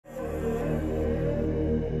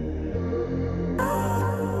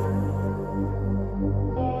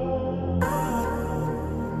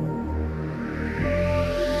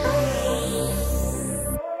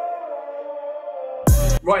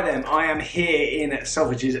Right then, I am here in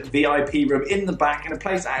Selfridge's VIP room in the back, in a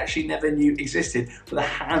place I actually never knew existed, with a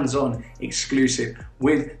hands-on exclusive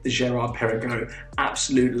with the Girard Perregaux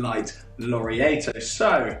Absolute Light Laureato.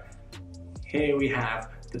 So, here we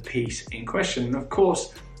have the piece in question. And of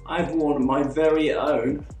course, I've worn my very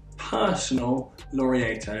own personal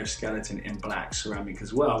Laureato skeleton in black ceramic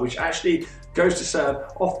as well, which actually goes to serve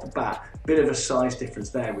off the bat, bit of a size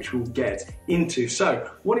difference there, which we'll get into. So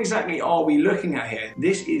what exactly are we looking at here?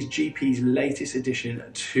 This is GP's latest addition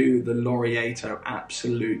to the Laureato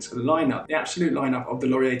Absolute lineup. The Absolute lineup of the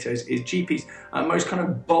Laureatos is GP's most kind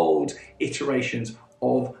of bold iterations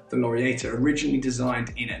of the Laureato, originally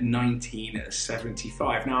designed in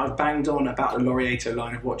 1975. Now, I've banged on about the Laureato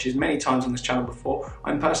line of watches many times on this channel before.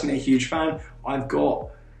 I'm personally a huge fan. I've got,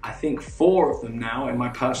 I think, 4 of them now in my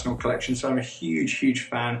personal collection, so I'm a huge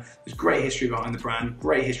fan. There's great history behind the brand,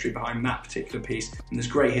 great history behind that particular piece, and there's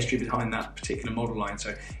great history behind that particular model line.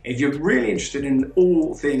 So if you're really interested in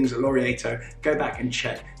all things Laureato, go back and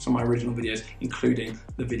check some of my original videos, including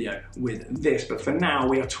the video with this. But for now,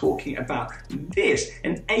 we are talking about this,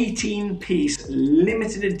 an 18-piece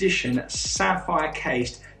limited edition sapphire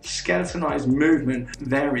cased skeletonized movement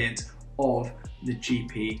variant of the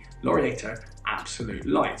GP Laureato Absolute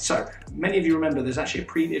Light. So many of you remember there's actually a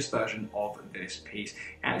previous version of this piece. It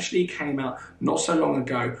actually came out not so long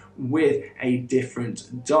ago with a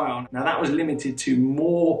different dial. Now that was limited to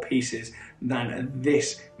more pieces than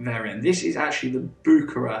this variant. This is actually the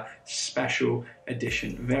Bucherer special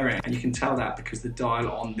edition variant, and you can tell that because the dial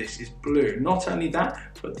on this is blue. Not only that,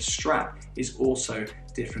 but the strap is also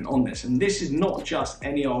different on this, and this is not just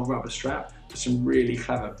any old rubber strap. There's some really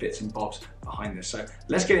clever bits and bobs behind this. So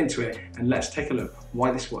let's get into it and let's take a look why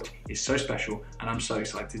this watch is so special, and I'm so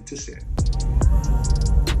excited to see it.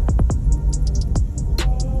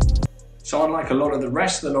 So unlike a lot of the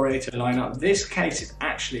rest of the Laureato lineup, this case is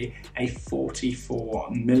actually a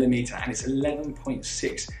 44mm and it's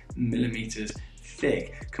 11.6mm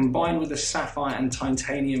thick. Combined with the sapphire and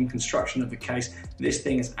titanium construction of the case, this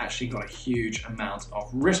thing has actually got a huge amount of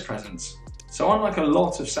wrist presence. So unlike a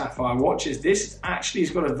lot of sapphire watches, this actually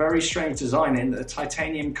has got a very strange design in that the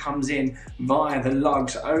titanium comes in via the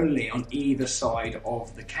lugs only on either side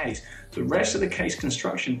of the case. The rest of the case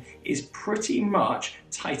construction is pretty much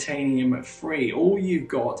titanium free. All you've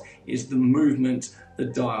got is the movement, the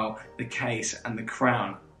dial, the case, and the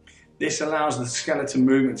crown. This allows the skeleton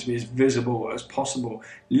movement to be as visible as possible.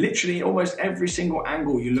 Literally almost every single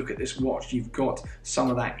angle you look at this watch, you've got some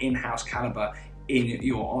of that in-house caliber in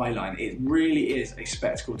your eye line. It really is a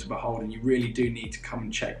spectacle to behold, and you really do need to come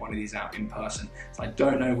and check one of these out in person. So I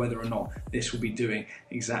don't know whether or not this will be doing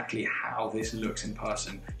exactly how this looks in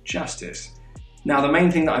person justice. Now, the main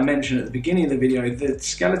thing that I mentioned at the beginning of the video, the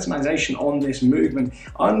skeletonization on this movement,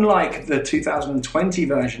 unlike the 2020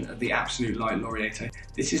 version of the Absolute Light Laureato,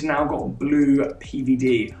 this has now got blue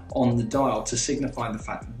PVD on the dial to signify the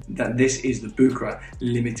fact that this is the Bucherer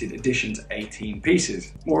limited edition to 18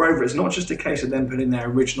 pieces. Moreover, it's not just a case of them putting their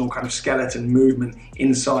original kind of skeleton movement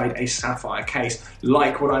inside a sapphire case,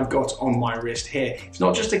 like what I've got on my wrist here. It's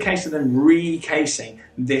not just a case of them recasing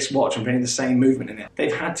this watch and putting the same movement in it.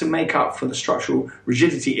 They've had to make up for the structural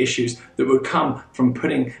rigidity issues that would come from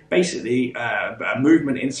putting basically a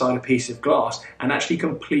movement inside a piece of glass and actually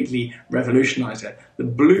completely revolutionize it. The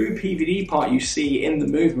blue PVD part you see in the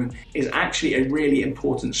movement is actually a really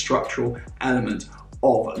important structural element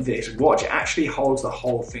of this watch. It actually holds the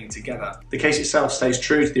whole thing together. The case itself stays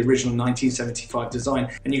true to the original 1975 design,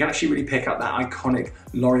 and you can actually really pick up that iconic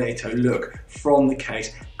Laureato look from the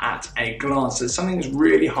case at a glance. So something that's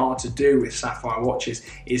really hard to do with sapphire watches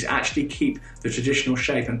is actually keep the traditional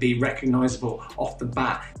shape and be recognizable off the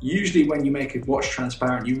bat. Usually when you make a watch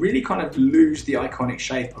transparent, you really kind of lose the iconic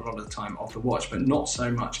shape a lot of the time of the watch, but not so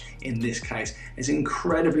much in this case. It's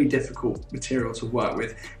incredibly difficult material to work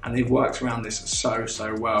with, and they've worked around this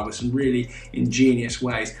so well with some really ingenious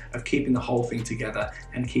ways of keeping the whole thing together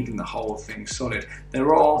and keeping the whole thing solid.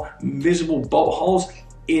 There are visible bolt holes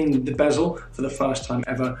in the bezel for the first time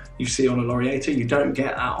ever you see on a Laureato. You don't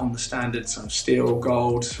get that on the standard some steel,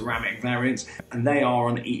 gold, ceramic variants, and they are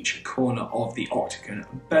on each corner of the octagon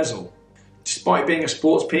bezel. Despite being a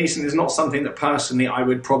sports piece, and it's not something that personally I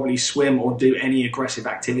would probably swim or do any aggressive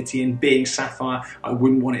activity in, being sapphire, I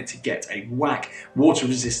wouldn't want it to get a whack. Water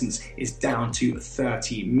resistance is down to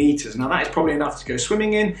 30 meters. Now that is probably enough to go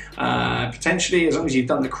swimming in, potentially, as long as you've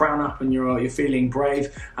done the crown up and you're feeling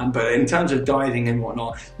brave. But in terms of diving and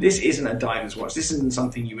whatnot, this isn't a diver's watch. This isn't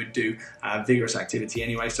something you would do vigorous activity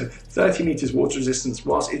anyway. So 30 meters water resistance,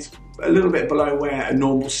 whilst it's a little bit below where a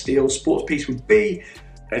normal steel sports piece would be,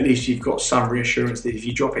 at least you've got some reassurance that if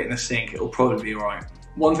you drop it in the sink, it'll probably be all right.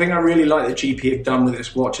 One thing I really like that GP have done with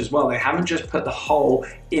this watch as well, they haven't just put the whole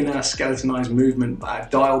inner skeletonized movement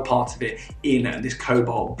dial part of it in this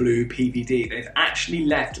cobalt blue PVD. They've actually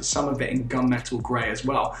left some of it in gunmetal grey as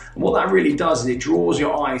well. And what that really does is it draws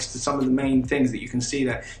your eyes to some of the main things that you can see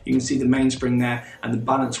there. You can see the mainspring there and the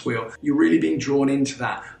balance wheel. You're really being drawn into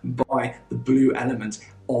that by the blue element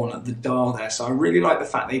on the dial there. So I really like the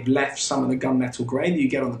fact they've left some of the gunmetal grey that you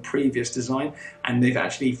get on the previous design, and they've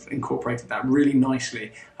actually incorporated that really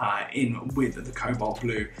nicely in with the cobalt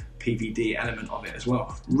blue PVD element of it as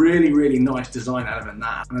well. Really, really nice design element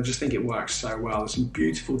that, and I just think it works so well. There's some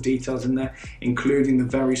beautiful details in there, including the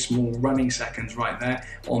very small running seconds right there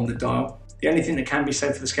on the dial. The only thing that can be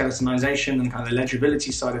said for the skeletonization and kind of the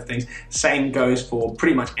legibility side of things, same goes for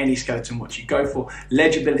pretty much any skeleton watch you go for.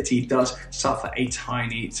 Legibility does suffer a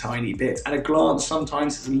tiny, tiny bit. At a glance,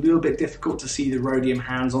 sometimes it's a little bit difficult to see the rhodium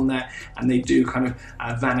hands on there, and they do kind of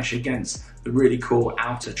vanish against the really cool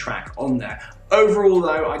outer track on there. Overall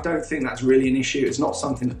though, I don't think that's really an issue. It's not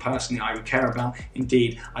something that personally I would care about.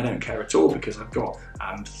 Indeed, I don't care at all because I've got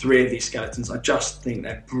 3 of these skeletons. I just think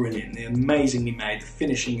they're brilliant. They're amazingly made. The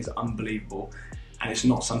finishing is unbelievable. And it's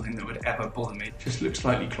not something that would ever bother me. Just look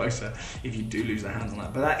slightly closer if you do lose the hands on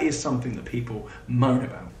that. But that is something that people moan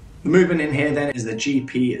about. The movement in here then is the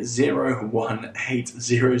GP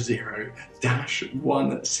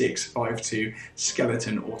 01800-1652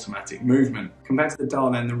 skeleton automatic movement. Compared to the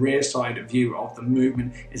dial then, the rear side view of the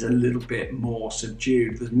movement is a little bit more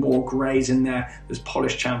subdued. There's more greys in there, there's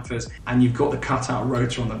polished chamfers, and you've got the cutout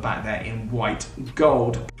rotor on the back there in white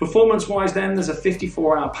gold. Performance wise then, there's a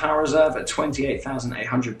 54-hour power reserve at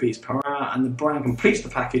 28,800 beats per hour, and the brand completes the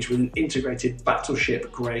package with an integrated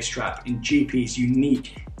battleship grey strap in GP's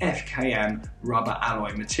unique FKM rubber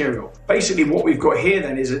alloy material. Basically what we've got here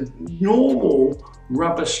then is a normal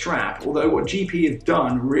rubber strap, although what GP have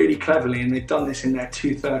done really cleverly, and they've done this in their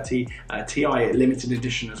 230 Ti limited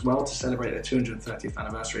edition as well to celebrate their 230th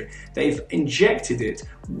anniversary, they've injected it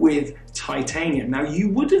with titanium. Now you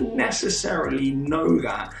wouldn't necessarily know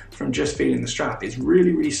that from just feeling the strap. It's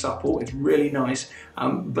really, really supple, it's really nice,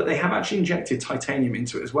 but they have actually injected titanium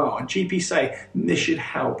into it as well. And GP say this should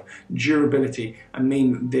help durability and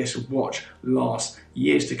mean this watch lasts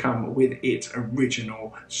years to come with its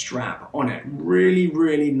original strap on it. Really,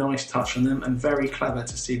 really nice touch on them, and very clever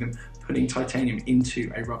to see them putting titanium into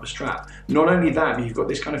a rubber strap. Not only that, but you've got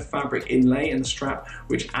this kind of fabric inlay in the strap,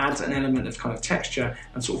 which adds an element of kind of texture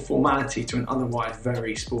and sort of formality to an otherwise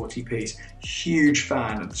very sporty piece. Huge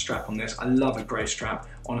fan of the strap on this. I love a grey strap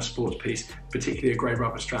on a sports piece, particularly a grey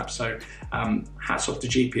rubber strap. So hats off to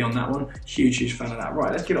GP on that one. Huge, huge fan of that.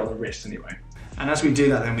 Right, let's get on the wrist anyway. And as we do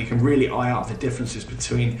that, then we can really eye up the differences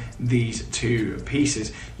between these two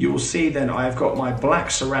pieces. You will see then I've got my black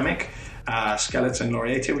ceramic skeleton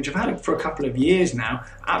Laureato, which I've had for a couple of years now.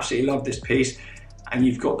 Absolutely love this piece. And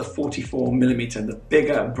you've got the 44mm, the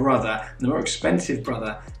bigger brother, the more expensive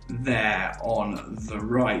brother there on the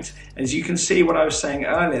right. As you can see, what I was saying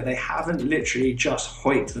earlier, they haven't literally just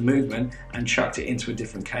hoiked the movement and chucked it into a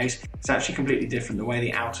different case. It's actually completely different the way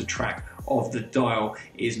the outer track of the dial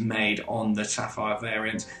is made on the sapphire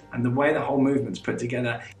variant, and the way the whole movement's put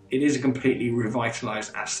together, it is a completely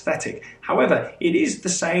revitalized aesthetic. However, it is the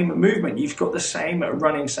same movement. You've got the same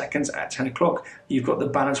running seconds at 10 o'clock, you've got the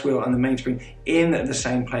balance wheel and the mainspring in the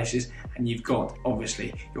same places, and you've got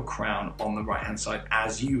obviously your crown on the right hand side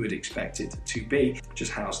as you would expect it to be,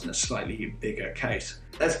 just housed in a slightly bigger case.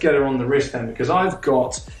 Let's get her on the wrist then, because I've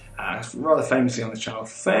got rather famously on the channel,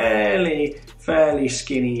 fairly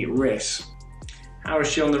skinny wrists. How is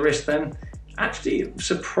she on the wrist then? Actually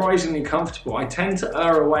surprisingly comfortable. I tend to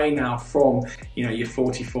err away now from, you know, your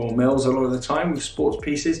 44 mils a lot of the time with sports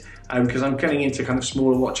pieces, because I'm getting into kind of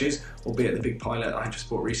smaller watches, albeit the big Pilot I just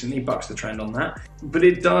bought recently bucks the trend on that. But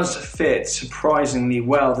it does fit surprisingly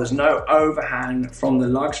well. There's no overhang from the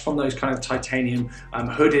lugs, from those kind of titanium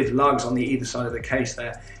hooded lugs on the either side of the case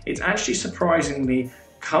there. It's actually surprisingly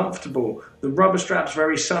comfortable. The rubber strap's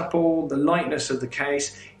very supple, the lightness of the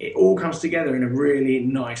case, it all comes together in a really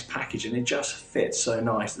nice package, and it just fits so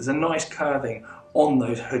nice. There's a nice curving on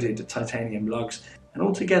those hooded titanium lugs, and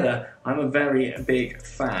altogether I'm a very big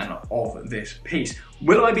fan of this piece.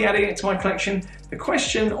 Will I be adding it to my collection? The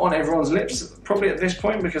question on everyone's lips probably at this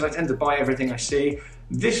point, because I tend to buy everything I see.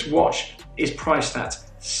 This watch is priced at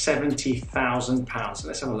 £70,000. So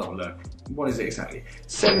let's have a little look. What is it exactly?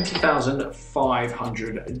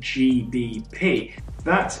 70,500 GBP.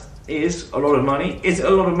 That is a lot of money. Is it a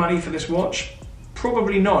lot of money for this watch?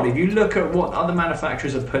 Probably not. If you look at what other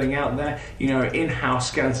manufacturers are putting out there, you know, in-house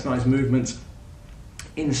skeletonized movements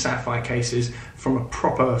in sapphire cases from a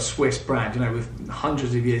proper Swiss brand, you know, with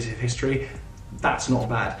hundreds of years of history, that's not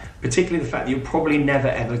bad. Particularly the fact that you're probably never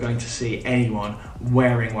ever going to see anyone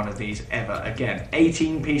wearing one of these ever again.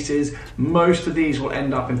 18 pieces, most of these will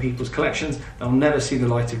end up in people's collections. They'll never see the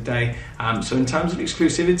light of day. So in terms of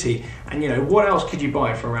exclusivity, and you know, what else could you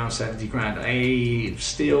buy for around 70 grand? A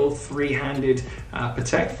steel three-handed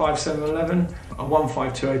Patek 5711, a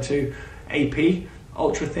 15202 AP,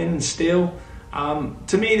 ultra thin steel.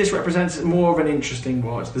 To me, this represents more of an interesting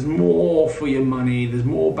watch. There's more for your money, there's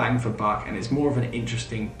more bang for buck, and it's more of an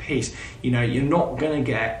interesting piece. You know, you're not going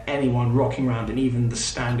to get anyone rocking around in even the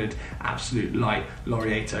standard absolute light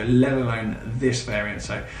Laureato, let alone this variant.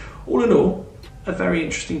 So all in all, a very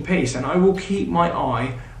interesting piece, and I will keep my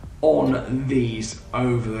eye on these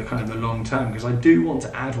over the kind of the long term, because I do want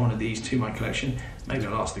to add one of these to my collection. Maybe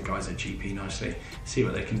I'll ask the guys at GP nicely, see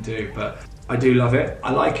what they can do, but I do love it.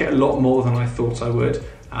 I like it a lot more than I thought I would,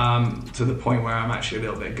 to the point where I'm actually a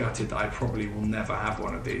little bit gutted that I probably will never have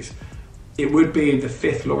one of these. It would be the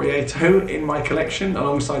 5th Laureato in my collection,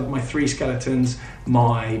 alongside my 3 skeletons,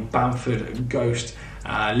 my Bamford Ghost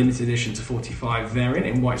limited edition to 45 variant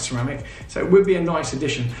in white ceramic. So it would be a nice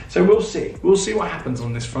addition. So we'll see what happens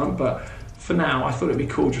on this front, but for now I thought it'd be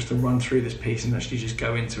cool just to run through this piece and actually just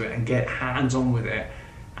go into it and get hands on with it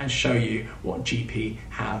and show you what GP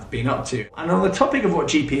have been up to. And on the topic of what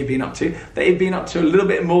GP have been up to, they've been up to a little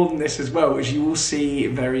bit more than this as well, which you will see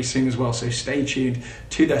very soon as well. So stay tuned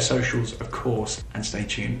to their socials, of course, and stay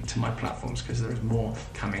tuned to my platforms, because there is more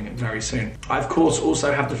coming very soon. I, of course,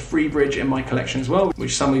 also have the free bridge in my collection as well,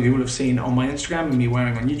 which some of you will have seen on my Instagram and me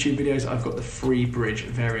wearing on YouTube videos. I've got the free bridge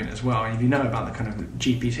variant as well. And if you know about the kind of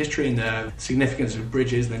GP's history and the significance of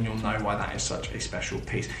bridges, then you'll know why that is such a special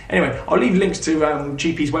piece. Anyway, I'll leave links to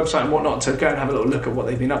GP's website and whatnot to go and have a little look at what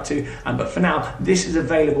they've been up to, but for now this is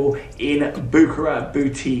available in Bucherer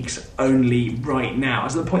boutiques only right now.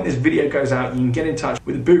 As the point this video goes out, you can get in touch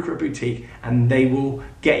with the Bucherer boutique and they will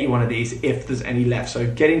get you one of these if there's any left. So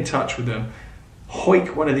get in touch with them,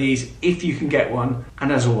 hoik one of these if you can get one, and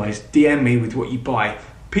as always, DM me with what you buy.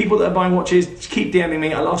 People that are buying watches, just keep DMing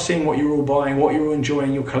me. I love seeing what you're all buying, what you're all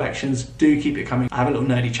enjoying, your collections. Do keep it coming. I have a little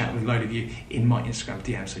nerdy chat with a load of you in my Instagram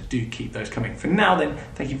DM, so do keep those coming. For now then,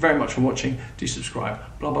 thank you very much for watching. Do subscribe,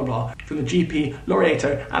 blah, blah, blah. From the GP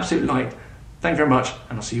Laureato Absolute Light, thank you very much,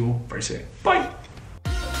 and I'll see you all very soon. Bye.